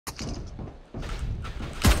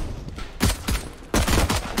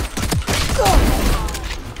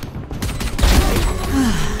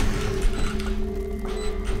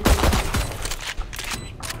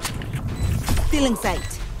Stealing sight.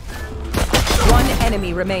 One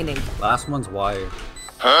enemy remaining. Last one's wire.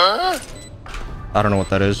 Huh? I don't know what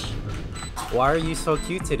that is. Why are you so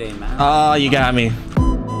cute today, man? Oh, you got me.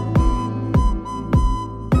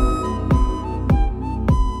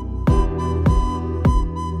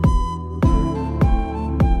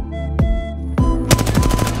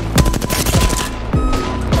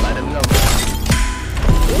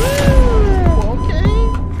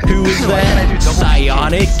 Who is that?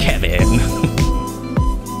 PsionicKevin.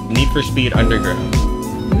 Need for Speed Underground.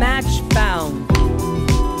 Match found.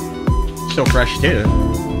 So fresh too.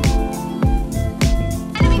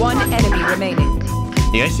 One enemy remaining.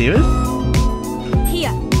 You guys see this?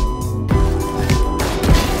 Here.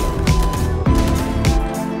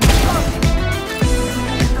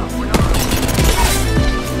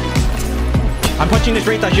 I'm punching this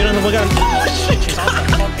Wraith. I shoot on the gun. Oh shit! She's on the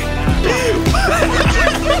fucking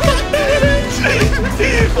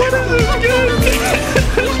What is this gun?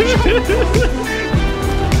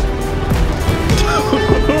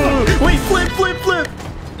 Wait, flip!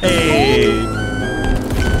 Hey.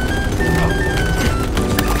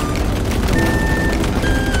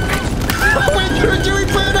 Oh wait, you're doing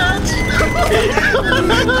planets.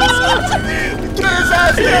 Get his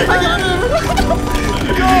ass down! I got him.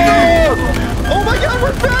 Go! Oh my god,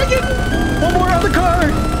 we're bagging! One more on the car!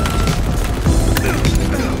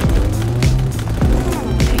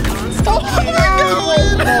 Oh my god!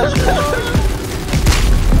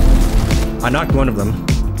 I knocked one of them.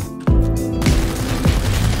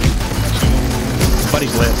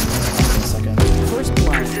 Buddy's lit. First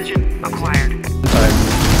blood. Precision acquired. Sorry.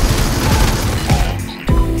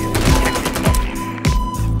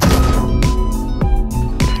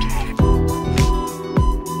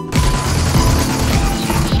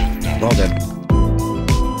 Well done.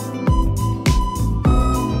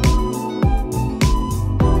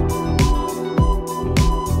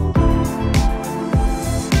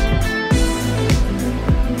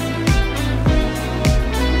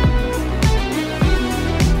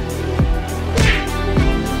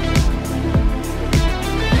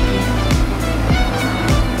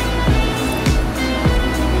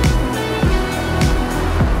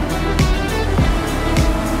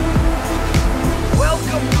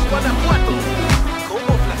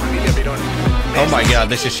 Oh my god,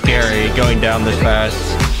 this is scary, going down this fast.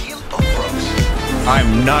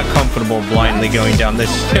 I'm not comfortable blindly going down this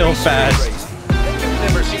hill fast. I've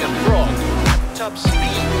never seen a frog at top speed,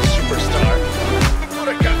 superstar. What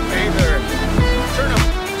a gut painter. Turn him.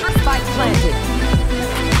 Spike planted.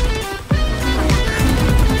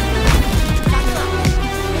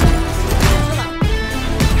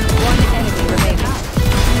 One enemy remaining.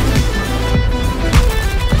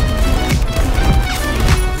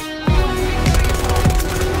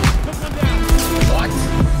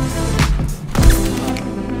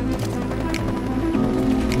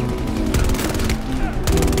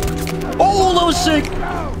 Oh, that was sick!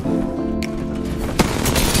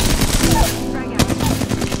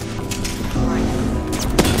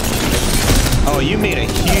 Oh, you made a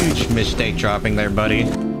huge mistake dropping there, buddy.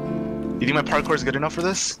 You think my parkour is good enough for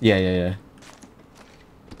this? Yeah.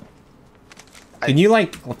 Can you,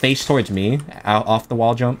 like, face towards me off the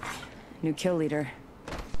wall jump? New kill leader.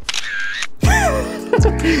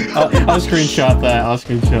 I'll screenshot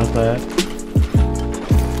that.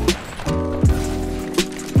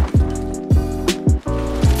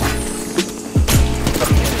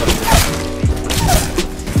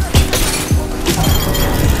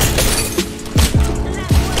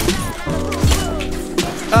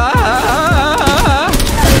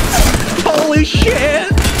 Holy shit!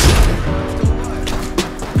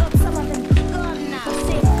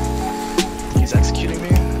 He's executing me.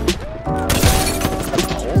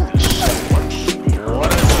 Holy shit!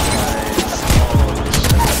 What is this,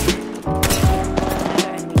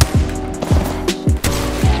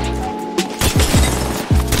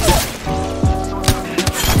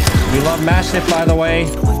 We love Mastiff, by the way.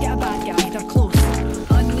 We've got a bad guy. They're close.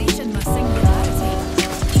 Unleashing my singularity.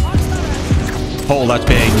 Oh, that's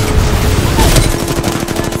big.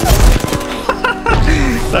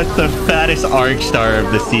 That's the fattest arc star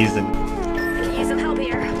of the season. Need some help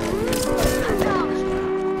here.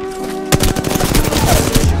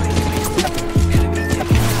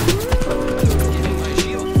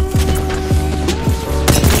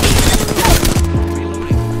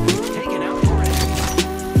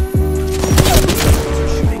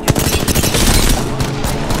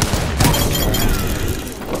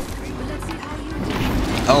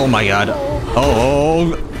 Oh my god.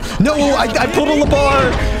 Oh. No, I pulled on the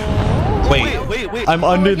bar. Wait. Wait. I'm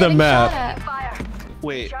under the map.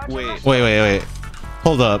 Wait. Wait.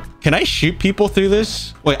 Hold up. Can I shoot people through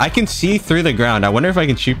this? Wait, I can see through the ground. I wonder if I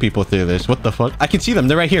can shoot people through this. What the fuck? I can see them.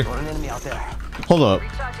 They're right here. Hold up.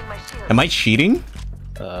 Am I cheating?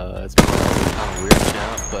 It's kind of weird,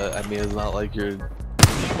 yeah, but I mean, it's not like you're...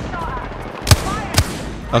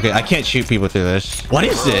 Okay, I can't shoot people through this. What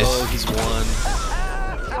is this? Oh, he's won.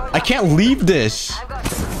 I can't leave this.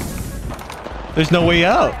 There's no way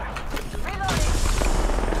out.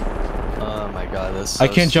 Oh my god, this. I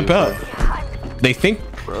can't jump out. They think...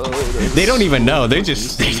 Bro, they don't even know. They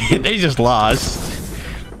just... they just lost.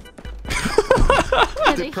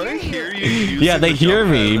 They probably hear you. Yeah, they hear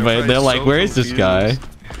me, but they're like, where is this guy?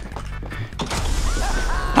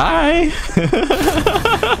 Hi.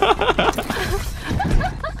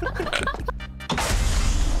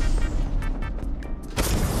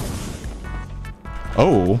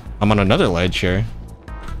 Oh, I'm on another ledge here.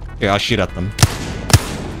 Yeah, I'll shoot at them.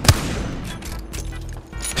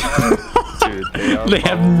 Dude, They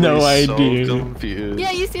have no idea. So confused.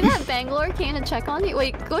 Yeah, you see that Bangalore came to check on you?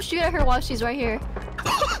 Wait, go shoot at her while she's right here.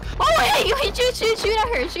 Oh wait, shoot at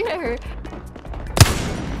her, shoot at her.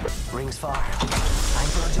 Rings far.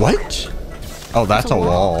 What? Oh, that's a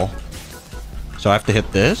wall. So I have to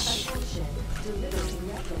hit this?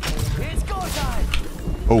 It's go time.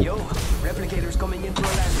 Oh. Yo, replicators coming in for a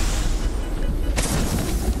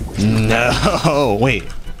landing. No, wait.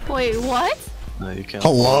 Wait, what? No, you can't.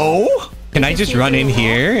 Hello? Can I just run in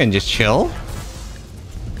here and just chill?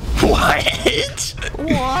 What?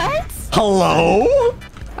 What? Hello?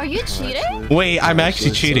 Are you cheating? Wait, I'm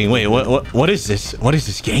actually cheating. Wait, what is this? What is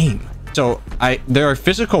this game? So there are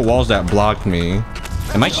physical walls that block me.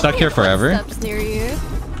 Am I stuck here forever? Steps near you.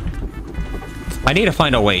 I need to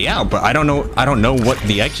find a way out, but I don't know what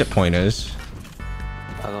the exit point is.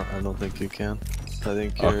 I don't think you can. I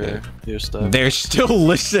think you're stuck. They're still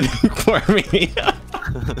listening for me.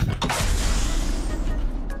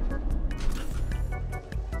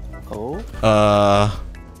 Oh.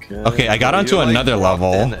 Okay, I got onto another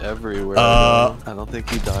level. Everywhere, I don't think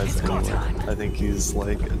he dies anywhere. I think he's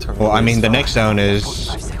like eternally. Well, I mean, the next zone is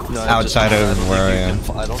outside of where I am.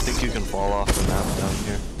 I don't think you can fall off the map down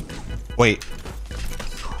here. Wait.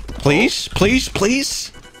 Please, please,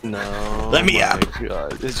 please. No. Let me up.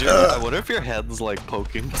 God. I wonder if your head's like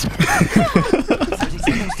poking. 30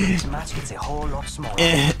 seconds to this match gets a whole lot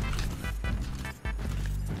smaller.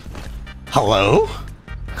 Hello?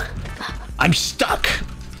 I'm stuck.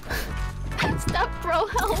 Stop, bro,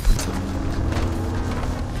 help.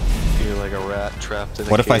 You're like a rat trapped in a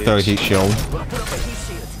What if I throw a heat shield? We'll put up a heat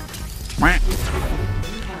shield.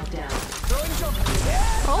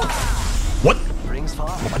 Oh, What? Rings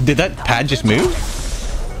far. Did that pad just move?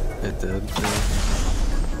 It did.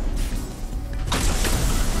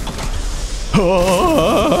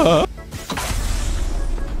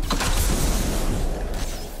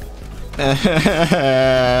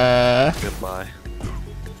 Goodbye.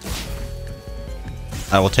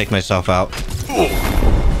 I will take myself out. oh,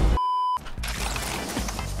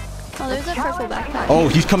 there's a purple backpack. Oh,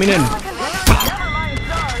 he's coming in.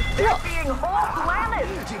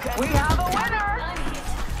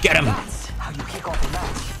 Get him. How you kick off the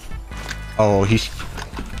match. Oh, he's...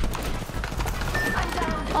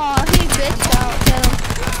 Oh, he bitched out, though.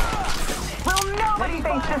 Will nobody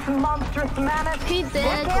face this monstrous mammoth? He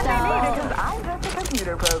bitched out. Because I'm just a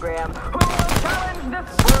computer program who will challenge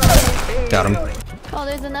this. Got him. Oh,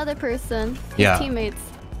 there's another person. His Yeah. teammates.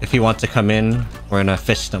 If he wants to come in, we're gonna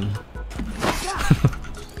fist him.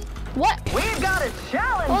 What? We've got a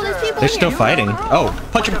challenge. Oh, there's people They're here. still fighting. Oh,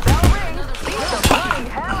 punch him.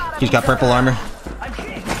 He's got purple armor.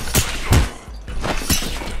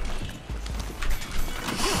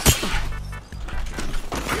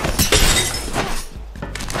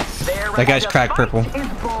 That guy's cracked purple.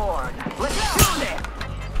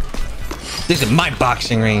 This is my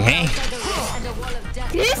boxing ring, hey?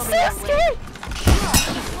 He's so scared.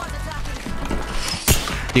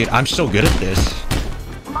 Dude, I'm so good at this.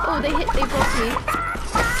 Oh, they broke me.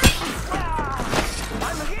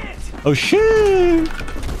 Oh shit!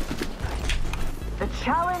 The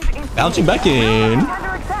challenge is Bouncing back in.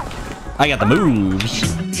 I got the moves.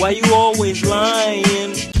 Why you always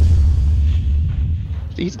lying?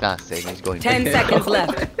 He's not saving, he's going 10 seconds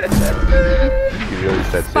left. He really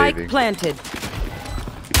said Spike saving. planted.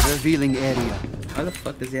 Revealing area. How the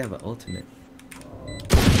fuck does he have an ultimate?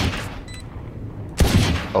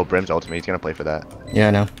 Oh, Brim's ultimate, he's gonna play for that. Yeah,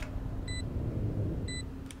 I know.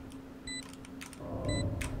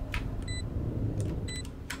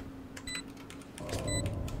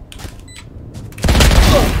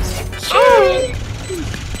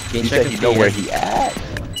 He said you know where he at.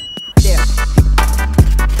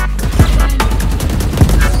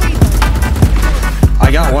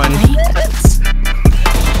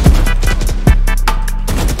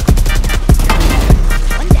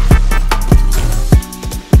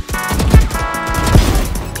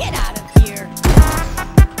 Get out of here.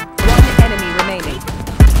 One enemy remaining.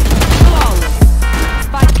 Flawless.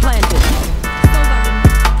 Spike planted.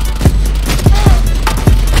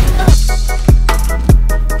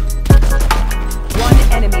 One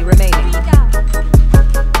enemy remaining.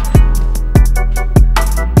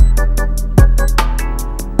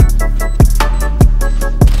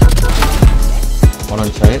 One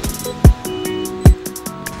on site.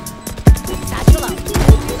 Satchel out.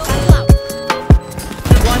 Satchel out.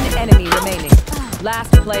 One enemy remaining.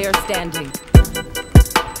 Last player standing.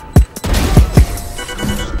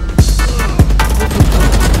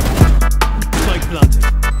 Spike planted.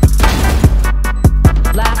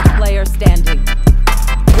 Last player standing.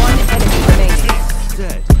 One enemy remaining.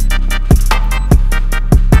 Dead.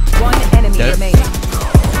 One enemy Dead. remaining.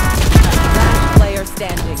 Last player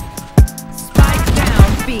standing. Spike down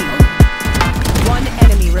B. One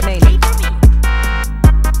enemy remaining.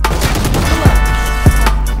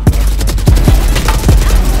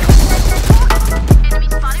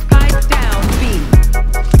 Spike down B.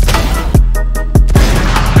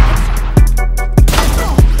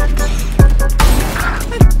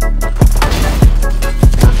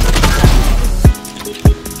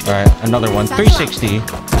 All right, another one. 360.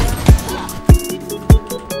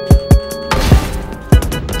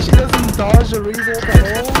 She doesn't dodge a razor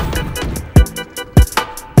at all.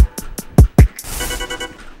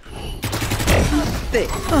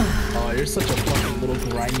 Oh, you're such a fucking little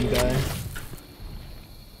grimy guy.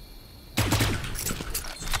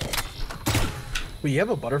 Wait, you have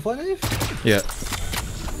a butterfly knife? Yeah,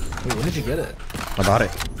 Wait, when did you get it? I bought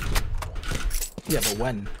it Yeah, but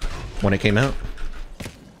when? when it came out.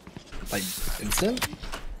 Like, instant?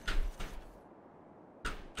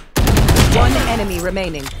 One enemy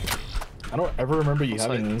remaining. I don't ever remember you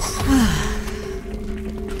having this.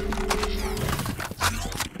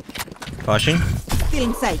 Flashing.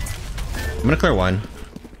 Feeling sight. I'm gonna clear one.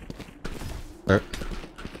 Clear.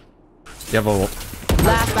 You have a.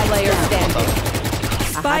 Last player standing.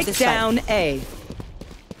 Spike down A.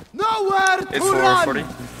 Nowhere to It's run.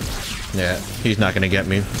 440. Yeah, he's not gonna get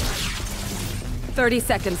me. 30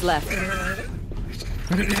 seconds left.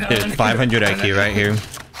 Dude, 500 IQ right here.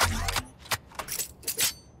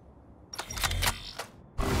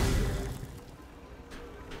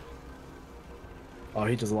 Oh,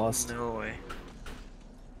 he just lost. No way.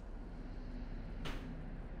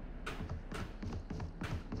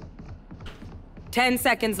 Ten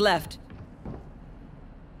seconds left.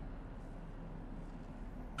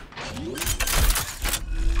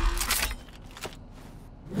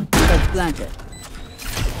 Planted.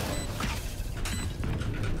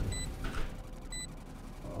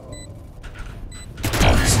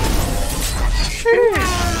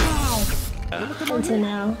 Until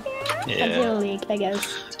now. Yeah. Until League, I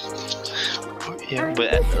guess. Yeah,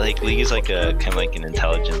 but like League is like a kind of like an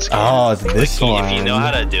intelligence game. Oh, it's this Like, one. if you know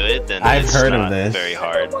how to do it, then I've it's heard not of this. very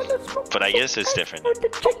hard. But I guess it's different. I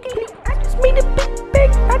just made a big bag.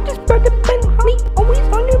 I just brought a Bentley. Always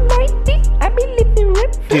on your right feet. I be living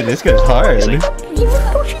rent. Dude, this goes hard. Even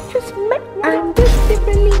though she just met me, I'm built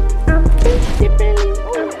differently. I'm built differently.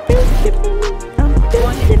 I'm built differently. I'm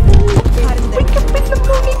built differently. Wake up in the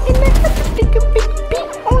morning and I have to take a big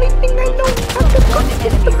beat. Only thing I know how to cook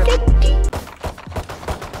is spaghetti.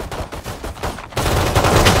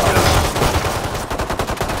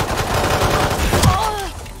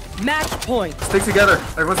 Match point. Stick together.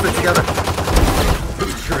 Everyone stick together.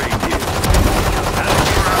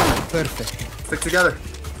 Perfect. Stick together.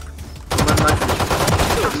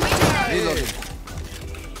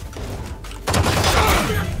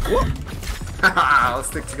 Let's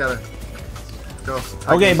stick together. Let's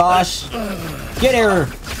go. Okay, boss. Get her.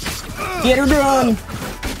 Get her done.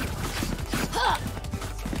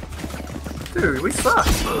 Dude, we suck.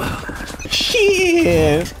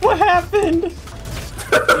 Shit. What happened?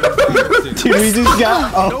 Dude, we just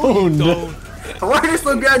got owned. Why are you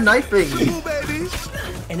so good at knifing?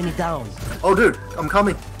 Enemy down. Oh, dude, I'm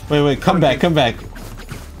coming. Wait, come back.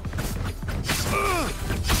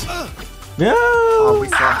 No. Oh, we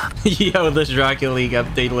suck. Yo, this Rocket League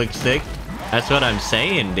update looks sick. That's what I'm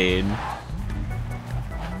saying, dude.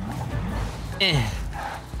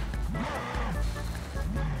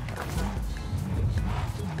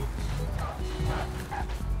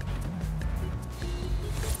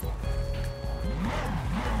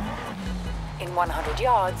 In 100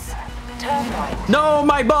 yards, turn right. No,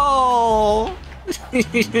 my ball!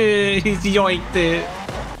 He's yoinked it.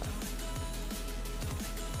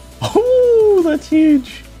 Oh, that's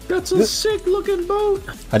huge. That's a sick looking boat.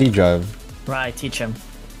 How do you drive? Right, teach him.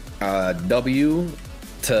 W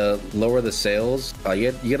to lower the sails.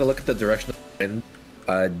 You gotta look at the direction of the wind.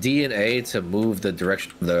 D and A to move the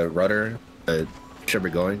direction of the rudder. Should be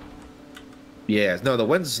going. Yeah, no, the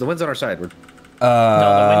wind's on our side. No,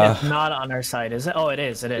 the wind is not on our side, is it? Oh, it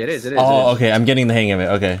is. It is. It is. Oh, okay. I'm getting the hang of it.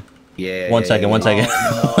 Okay. Yeah. One second. Oh,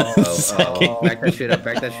 no. Back that shit up.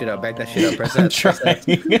 Back that shit up. Press that. I'm trying.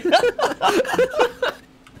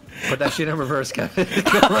 Put that shit in reverse, Kevin.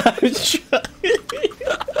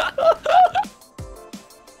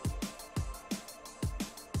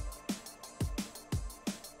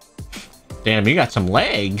 Damn, you got some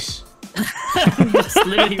legs. I'm just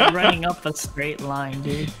literally running up a straight line,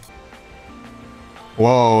 dude.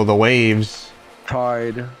 Whoa, the waves.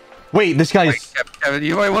 Tide. Wait, this guy's. Kevin,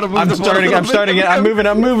 you might want to move. I'm starting it. I'm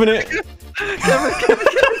moving it.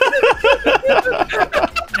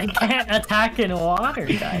 I can't attack in water,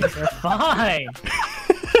 guys. They're fine.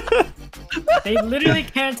 They literally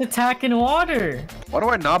can't attack in water. Why do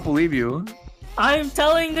I not believe you? I'm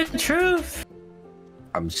telling the truth.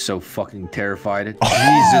 I'm so fucking terrified.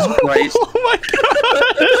 Jesus Christ. Oh my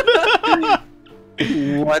god.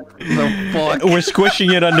 What the fuck? We're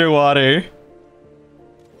squishing it underwater.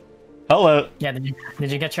 Hello. Yeah, did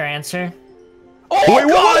you get your answer? Oh, wait,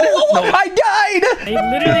 what? No. I died! They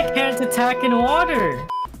literally can't attack in water.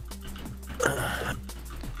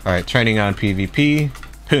 Alright, training on PvP.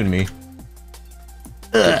 Poon me.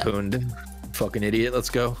 Pooned. Fucking idiot, let's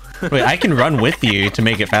go. Wait, I can run with you to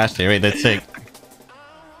make it faster. Wait, that's sick.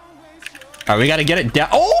 Alright, we gotta get it down.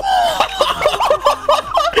 Oh!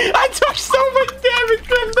 I took so much damage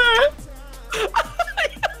from that!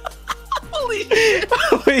 Holy shit!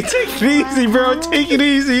 Wait, take it easy, bro. Take it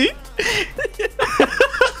easy.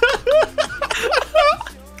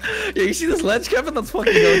 Yeah, you see this ledge, Kevin? That's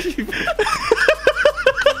fucking no cheap.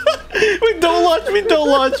 Wait, don't launch me, don't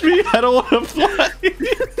launch me. I don't want to fly.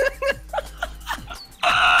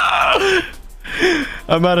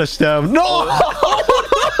 I'm out of stem. No!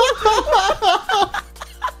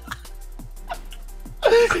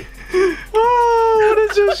 Oh, what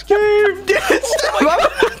is this game?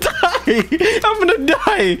 I'm gonna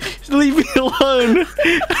die. Leave me alone.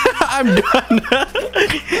 I'm done.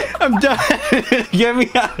 I'm done. Get me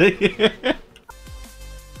out of here.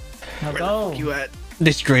 Now go. Where you at?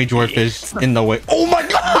 This Grey Dwarf is in the way. Oh my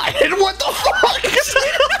god! What the fuck?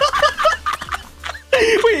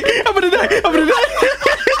 Wait, I'm gonna die. I'm gonna die.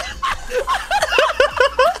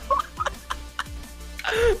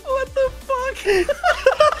 What the fuck?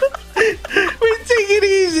 Wait, take it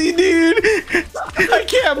easy, dude. I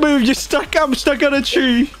can't move. You're stuck. I'm stuck on a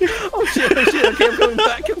tree. Oh shit! Okay, I'm coming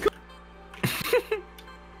back.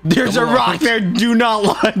 There's a rock there. Do not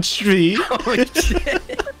launch me. Oh shit!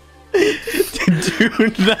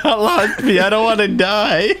 Do not launch me. I don't want to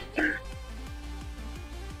die.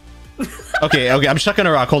 Okay. I'm stuck on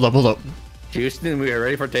a rock. Hold up. Houston, we are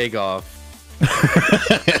ready for takeoff.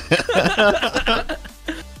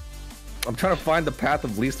 I'm trying to find the path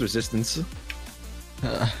of least resistance.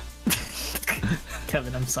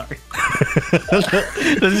 Kevin, I'm sorry.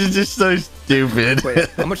 This is just so stupid. Wait,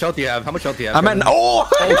 how much health do you have? I'm Kevin? at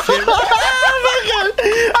shit. Oh my god!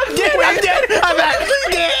 I'm dead. I'm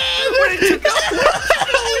actually dead. Where did you go?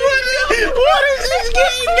 What is this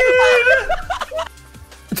game, dude?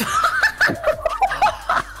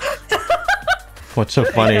 What's so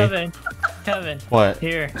funny? Kevin. What?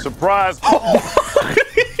 Here. Surprise!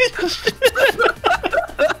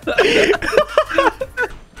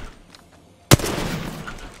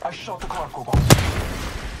 I shot the cargo.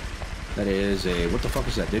 That is a... What the fuck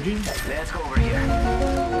is that? Did you? Let's go over here.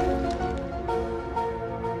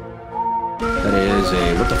 That is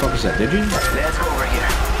a... What the fuck is that? Did you? Let's go over here.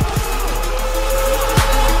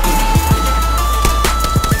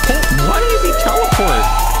 Why did he teleport?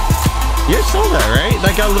 You saw that, right?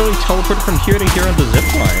 That guy literally teleported from here to here on the zip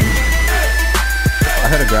line. I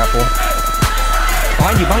had a grapple.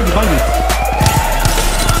 Behind you.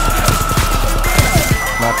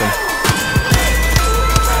 Nothing.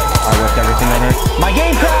 I worked everything on her. My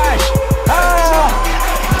game crashed! Ah!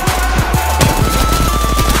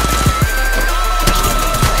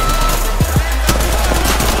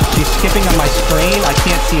 She's skipping on my screen. I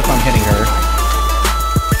can't see if I'm hitting her.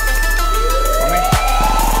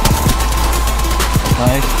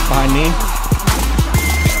 Nice. Behind me.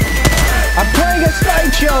 I'm playing a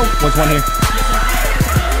slideshow! What's one here?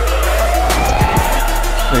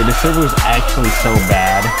 Wait, the server was actually so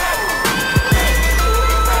bad.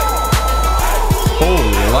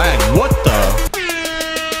 Holy lag, what the?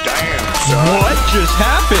 Damn, son. What just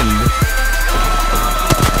happened?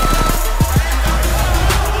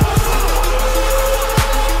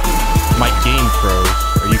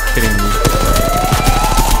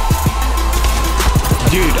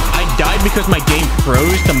 mad because my game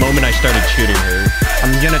froze the moment I started shooting her.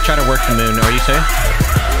 I'm gonna try to work the moon. Are you saying?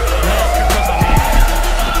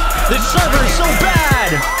 This server is so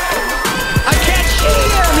bad! I can't see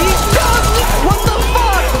him! He's done! What the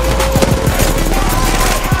fuck?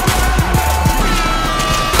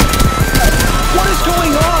 What is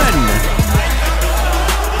going on?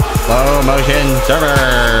 Slow motion server.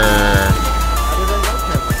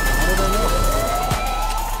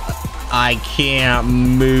 I can't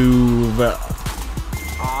move.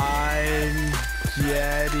 I'm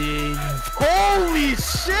getting... Holy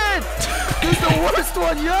shit! This is the worst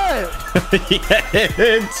one yet! Yeah,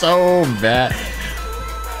 it's so bad.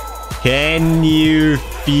 Can you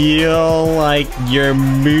feel like you're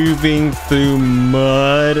moving through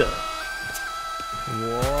mud?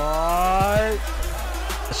 What?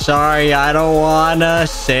 Sorry, I don't wanna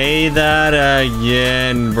say that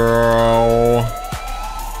again, bro.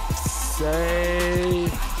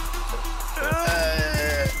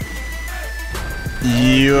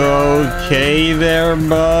 You okay there,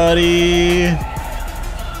 buddy?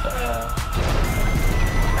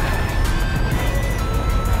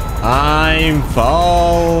 I'm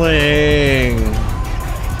falling.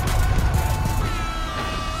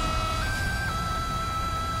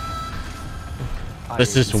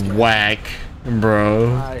 This is whack,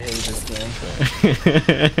 bro. I hate this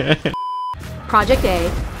game. Project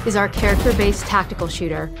A is our character-based tactical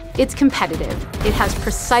shooter. It's competitive. It has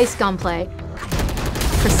precise gunplay.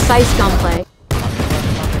 Precise gunplay.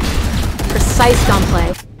 Precise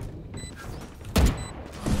gunplay.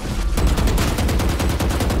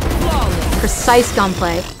 Precise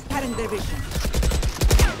gunplay.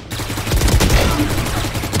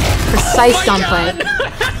 Precise gunplay.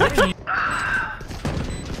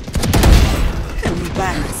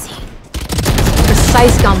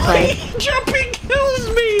 Precise gunplay. Jumping kills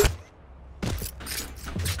me.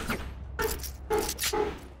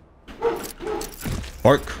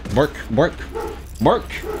 Bark, bark, bark, bark,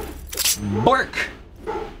 bark,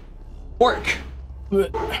 bark,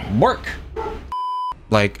 bark.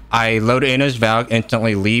 Like, I load in as Valk,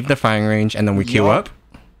 instantly leave the firing range, and then we queue up?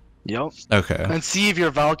 Yup. Okay. And see if you're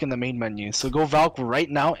Valk in the main menu. So go Valk right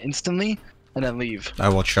now, instantly, and then leave. I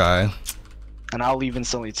will try. And I'll leave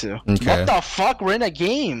instantly too. Okay. What the fuck? We're in a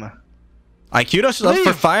game. I queued us up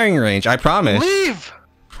for firing range, I promise. Leave!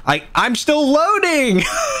 I'm still loading!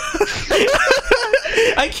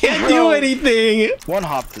 I can't do anything! One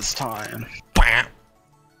hop this time.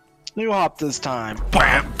 New hop this time.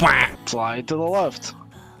 Slide to the left.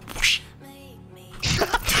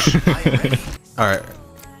 Alright.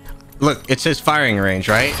 Look, it says firing range,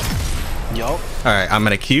 right? Yup. Alright, I'm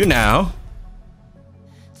gonna queue now.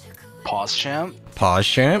 Pause champ. Pause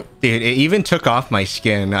champ? Dude, it even took off my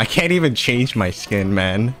skin. I can't even change my skin,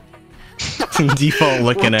 man. Default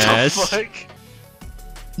looking What ass. the fuck?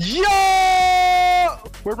 Yo!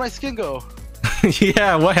 Where'd my skin go?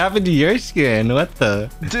 Yeah, what happened to your skin? What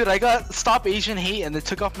the? Dude, I got Stop Asian Hate and they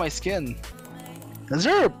took off my skin. Is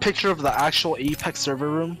there a picture of the actual Apex server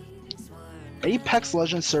room? Apex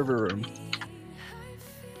Legends server room.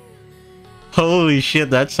 Holy shit,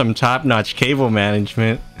 that's some top-notch cable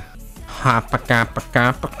management.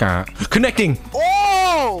 Connecting!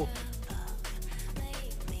 Oh!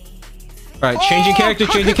 Alright, changing character,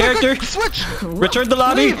 changing character. Switch! Return the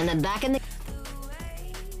lobby! And then back in the...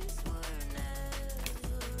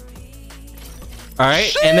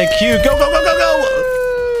 Alright, and then Q. Go, go, go, go, go!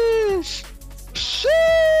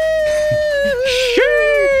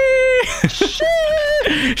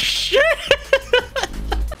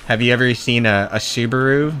 Have you ever seen a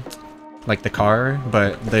Subaru? Like the car,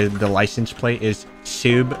 but the license plate is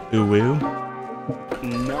Sub-Uwu?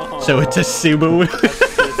 No. So it's a Subaru.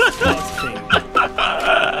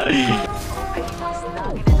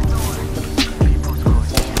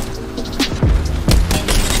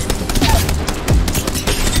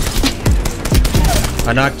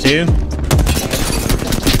 I knocked two.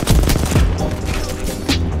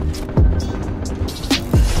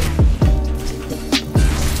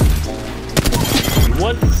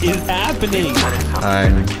 What is happening?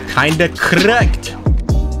 I'm kinda correct.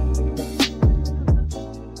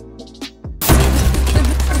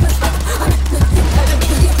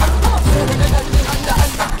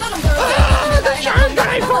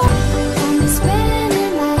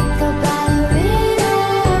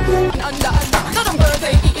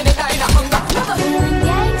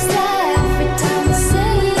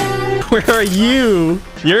 Where are you?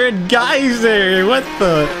 You're in Geyser. What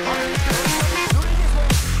the?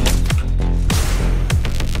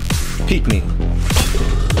 Peek me.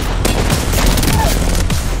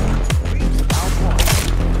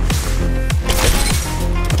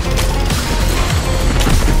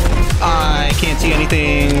 see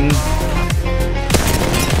anything.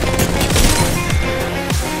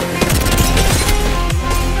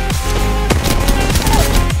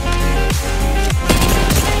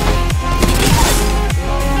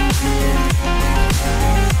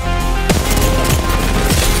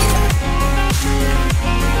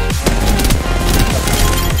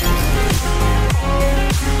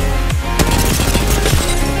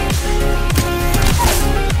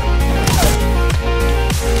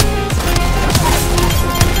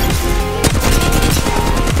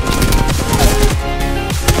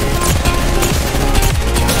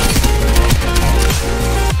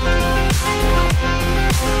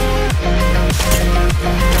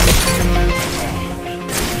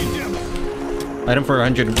 Item for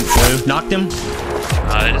 100 blue. Knocked him.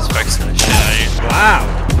 They just fixing the shit out of you. Wow.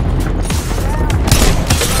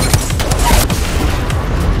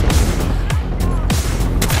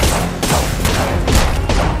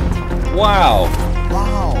 Wow.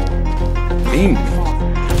 Wow. Beam.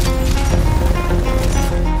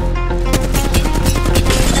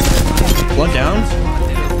 Blood down.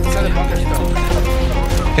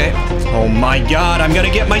 Okay. Oh my god, I'm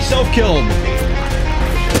gonna get myself killed.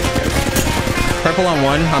 Purple on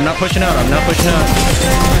one. I'm not pushing out. I'm not pushing out.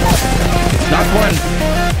 Knock one.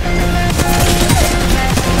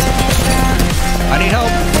 I need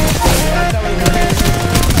help.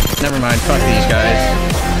 Never mind. Fuck these guys.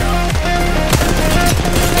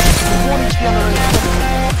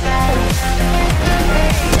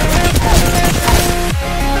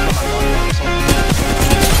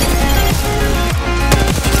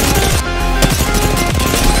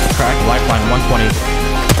 Crack. Lifeline 120.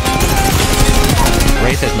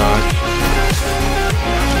 Wraith is knocked.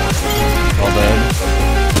 All dead.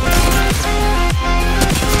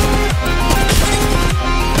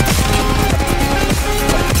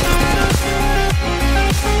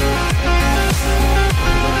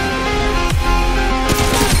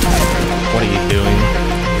 What are you doing?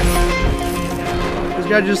 This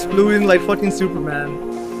guy just flew in like fucking Superman.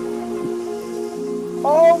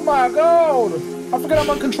 Oh my god! I forgot I'm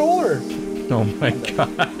on controller. Oh my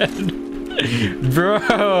god.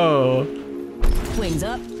 Bro! Wings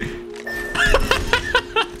up.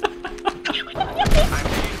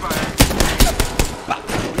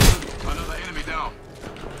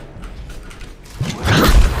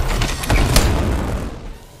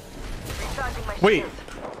 Wait!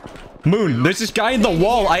 Moon, there's this guy in the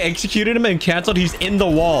wall. I executed him and canceled. He's in the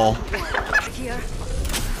wall.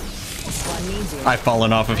 I've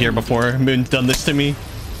fallen off of here before. Moon's done this to me.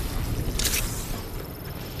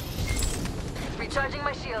 Recharging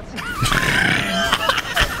my shields.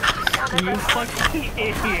 You fucking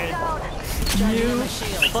idiot. You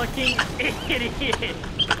fucking idiot.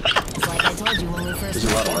 It's like I told you when we first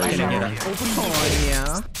There's a lot of arguing here. Oh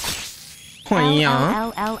yeah. Oh yeah.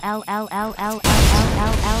 Ow, ow, ow, ow, ow, ow, ow,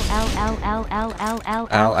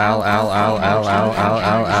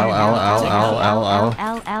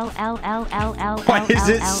 Why is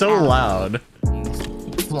it so loud?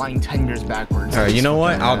 Flying 10 years backwards. Alright, you know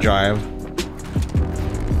what? I'll drive.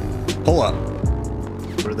 Pull up.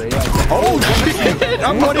 Where they at? Oh shit!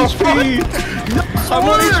 I'm on HP! I'm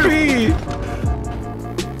on HP!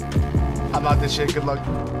 How about this shit? Good luck.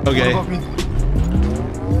 Okay.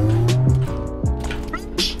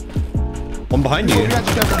 One behind you.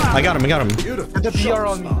 I got him, I got him. Get the PR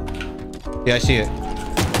on me. Yeah, I see it.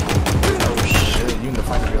 Oh shit, you in the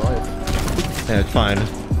fight of your life. Yeah, it's fine.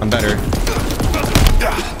 I'm better.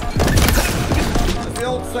 As the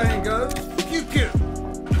old saying goes, pew pew.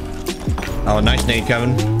 Oh, nice nade,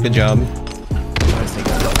 Kevin. Good job.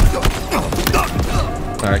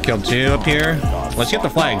 Alright, killed two up here. Let's get the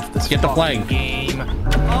flag. Let's get the flag. Game.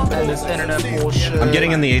 And this internet bullshit. I'm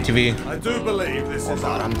getting in the ATV. I do believe this is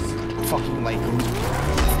I'm fucking like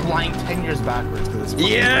flying 10 years backwards.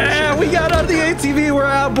 Yeah, we got on the ATV. We're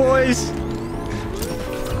out, boys.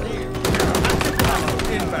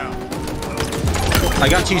 I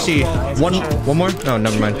got TC. One more? No,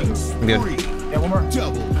 never mind. I'm good. Yeah, one more.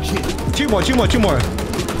 Two more.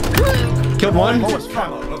 Killed one.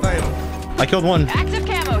 I killed one. Active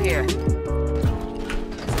camo here.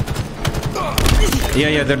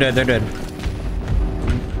 Yeah, they're dead.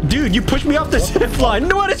 Dude, you pushed me off the zip line.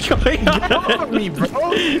 What is going on? Get off of me, bro.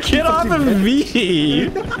 Get off of me.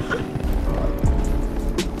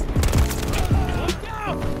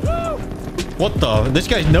 What the? This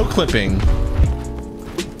guy's no clipping.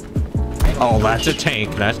 Oh, that's a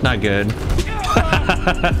tank. That's not good.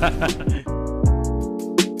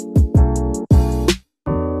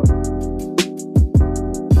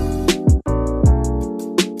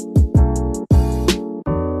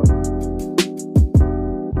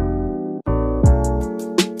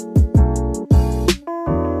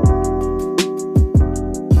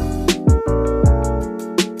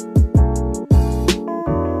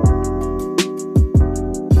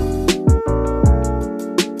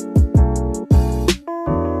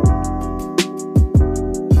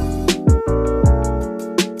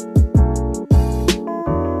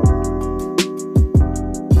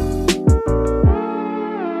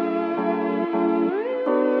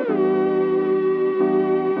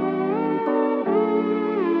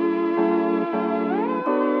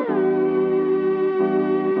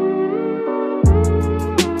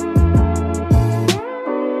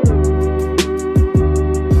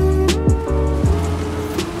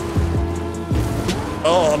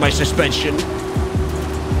 my suspension.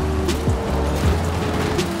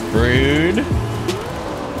 Rude.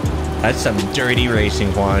 That's some dirty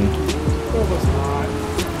racing, Juan. It was not.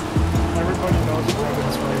 Everybody knows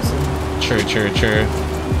Dragon's racing. True, true, true.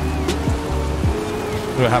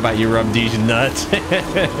 Well, how about you rub these nuts?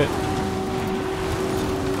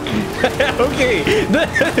 Okay,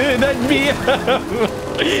 that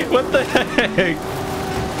BM. What the heck?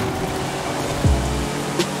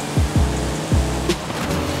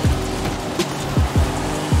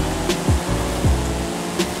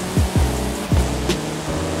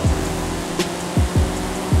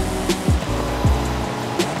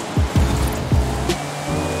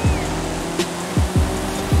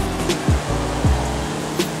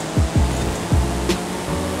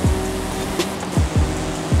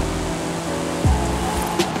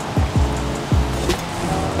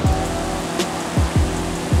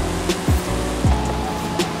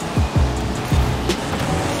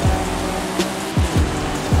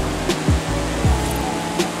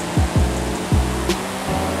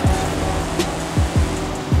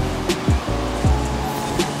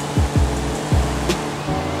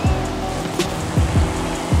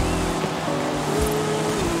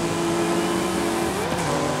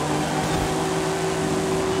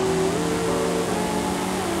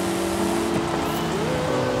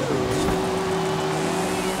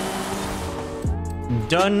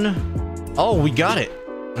 Done. Oh, we got it.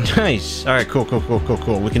 Nice. All right, cool, cool, cool, cool,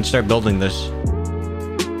 cool. We can start building this.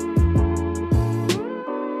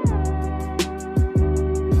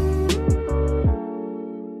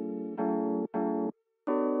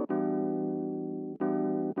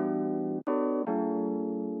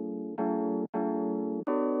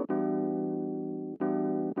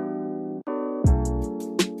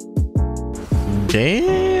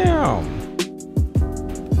 Damn.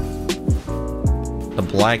 The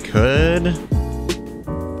black hood.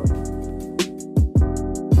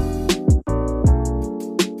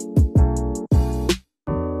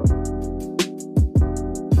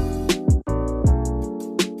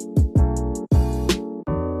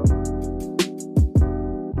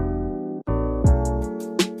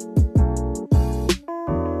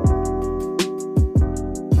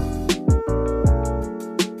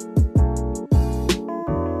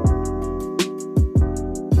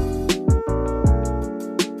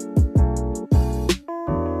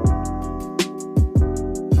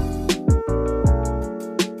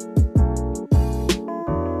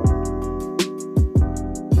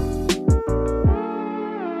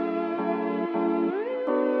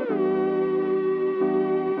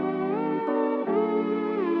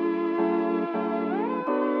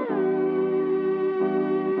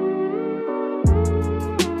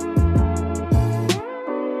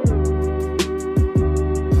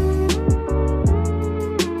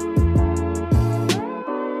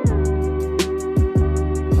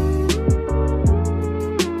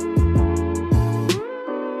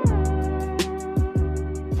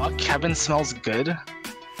 Kevin smells good.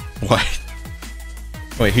 What?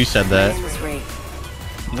 Wait, who said that?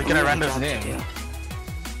 Look at Aranda's name.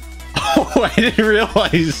 Oh, I didn't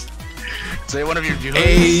realize. Say one of your viewers.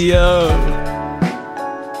 Hey, yo.